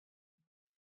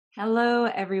Hello,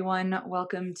 everyone.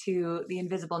 Welcome to the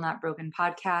Invisible Not Broken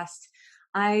podcast.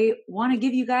 I want to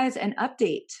give you guys an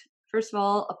update. First of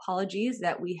all, apologies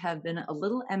that we have been a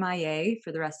little MIA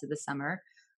for the rest of the summer.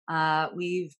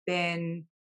 We've been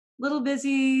a little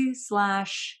busy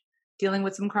 / dealing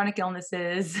with some chronic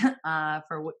illnesses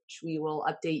for which we will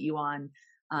update you on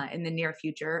in the near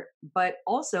future. But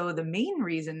also the main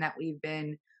reason that we've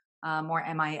been more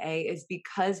MIA is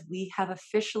because we have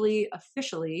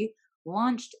officially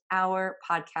launched our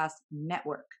podcast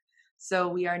network. So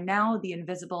we are now the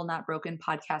Invisible Not Broken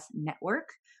podcast network,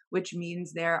 which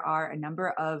means there are a number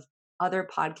of other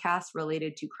podcasts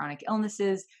related to chronic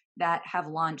illnesses that have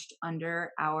launched under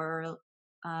our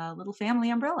little family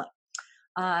umbrella.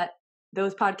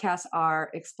 Those podcasts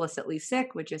are Explicitly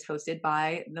Sick, which is hosted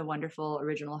by the wonderful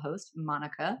original host,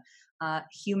 Monica.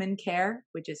 Human Care,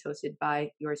 which is hosted by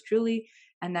yours truly.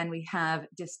 And then we have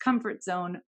Discomfort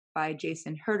Zone by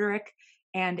Jason Herderick,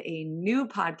 and a new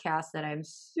podcast that I'm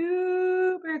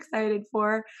super excited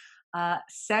for,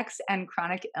 Sex and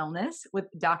Chronic Illness with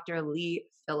Dr. Lee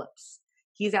Phillips.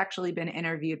 He's actually been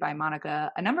interviewed by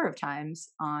Monica a number of times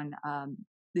on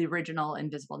the original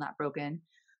Invisible Not Broken,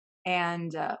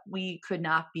 and we could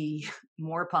not be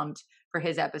more pumped for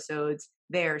his episodes.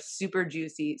 They're super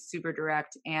juicy, super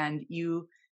direct, and you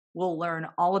will learn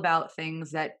all about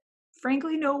things that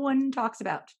frankly no one talks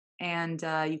about. And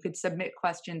you could submit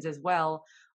questions as well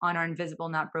on our Invisible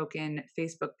Not Broken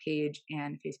Facebook page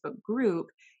and Facebook group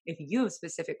if you have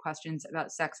specific questions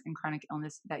about sex and chronic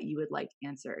illness that you would like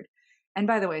answered. And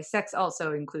by the way, sex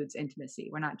also includes intimacy.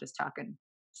 We're not just talking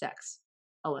sex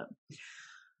alone.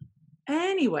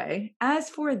 Anyway, as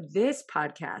for this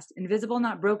podcast, Invisible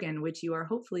Not Broken, which you are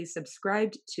hopefully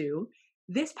subscribed to,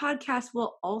 this podcast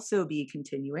will also be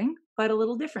continuing, but a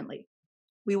little differently.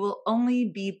 We will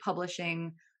only be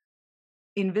publishing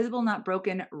Invisible Not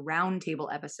Broken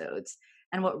roundtable episodes.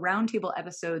 And what roundtable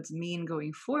episodes mean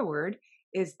going forward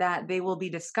is that they will be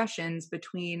discussions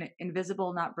between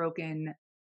Invisible Not Broken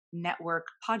network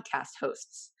podcast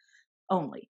hosts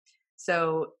only.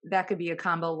 So that could be a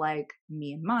combo like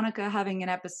me and Monica having an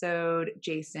episode,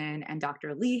 Jason and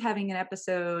Dr. Lee having an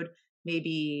episode,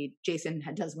 maybe Jason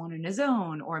does one on his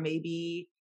own, or maybe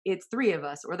it's 3 of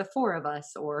us or the 4 of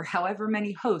us or however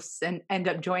many hosts and end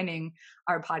up joining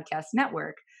our podcast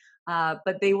network.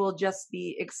 But they will just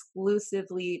be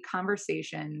exclusively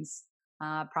conversations,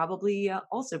 probably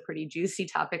also pretty juicy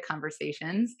topic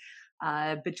conversations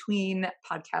between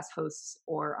podcast hosts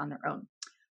or on their own.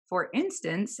 For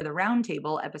instance, the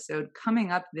roundtable episode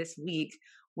coming up this week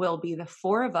will be the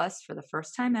 4 of us for the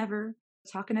first time ever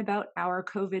talking about our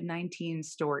COVID-19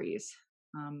 stories.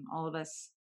 All of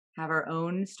us have our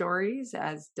own stories,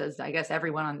 as does, I guess,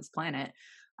 everyone on this planet,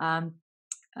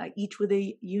 each with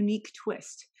a unique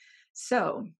twist.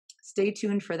 So stay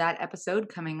tuned for that episode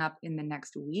coming up in the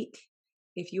next week.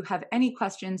 If you have any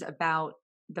questions about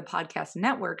the podcast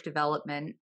network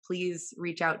development, please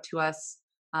reach out to us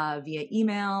via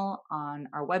email, on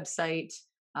our website,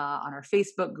 on our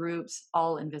Facebook groups,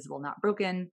 all Invisible Not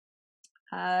Broken.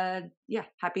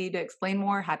 Happy to explain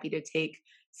more, happy to take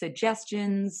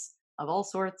suggestions of all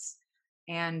sorts.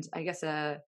 And I guess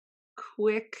a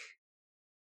quick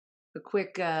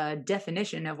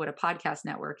definition of what a podcast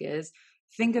network is.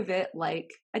 Think of it like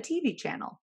a TV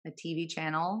channel. A TV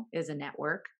channel is a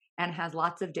network and has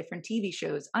lots of different TV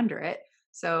shows under it.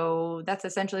 So that's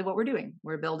essentially what we're doing.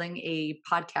 We're building a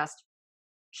podcast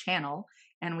channel,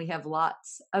 and we have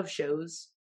lots of shows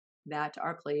that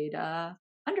are played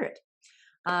under it.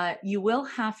 You will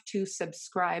have to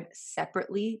subscribe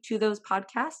separately to those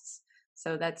podcasts.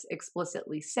 So that's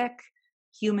Explicitly Sick,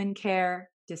 Human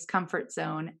Care, Discomfort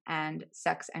Zone, and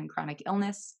Sex and Chronic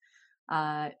Illness.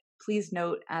 Please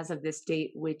note, as of this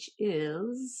date, which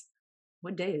is,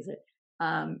 what day is it?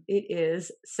 It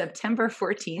is September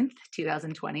 14th,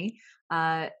 2020.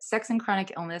 Sex and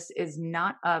Chronic Illness is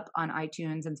not up on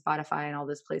iTunes and Spotify and all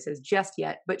those places just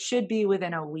yet, but should be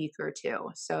within a week or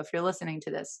 2. So if you're listening to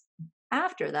this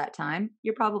after that time,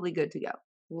 you're probably good to go.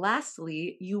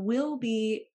 Lastly, you will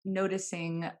be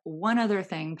noticing one other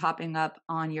thing popping up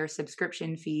on your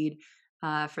subscription feed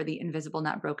for the Invisible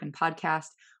Not Broken podcast.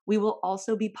 We will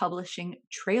also be publishing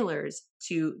trailers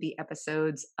to the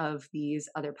episodes of these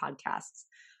other podcasts.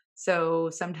 So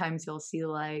sometimes you'll see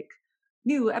like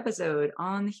new episode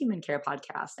on the Human Care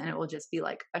podcast, and it will just be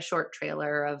like a short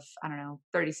trailer of,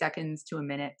 30 seconds to a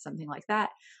minute, something like that.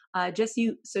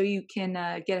 So you can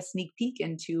get a sneak peek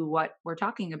into what we're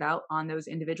talking about on those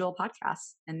individual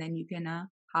podcasts, and then you can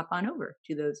hop on over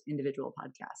to those individual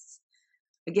podcasts.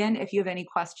 Again, if you have any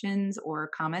questions or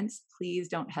comments, please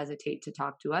don't hesitate to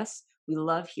talk to us. We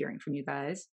love hearing from you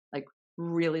guys. Like,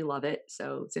 Really love it.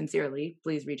 So, sincerely,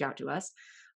 please reach out to us.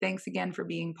 Thanks again for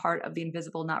being part of the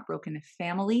Invisible Not Broken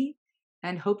family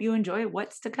and hope you enjoy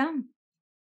what's to come.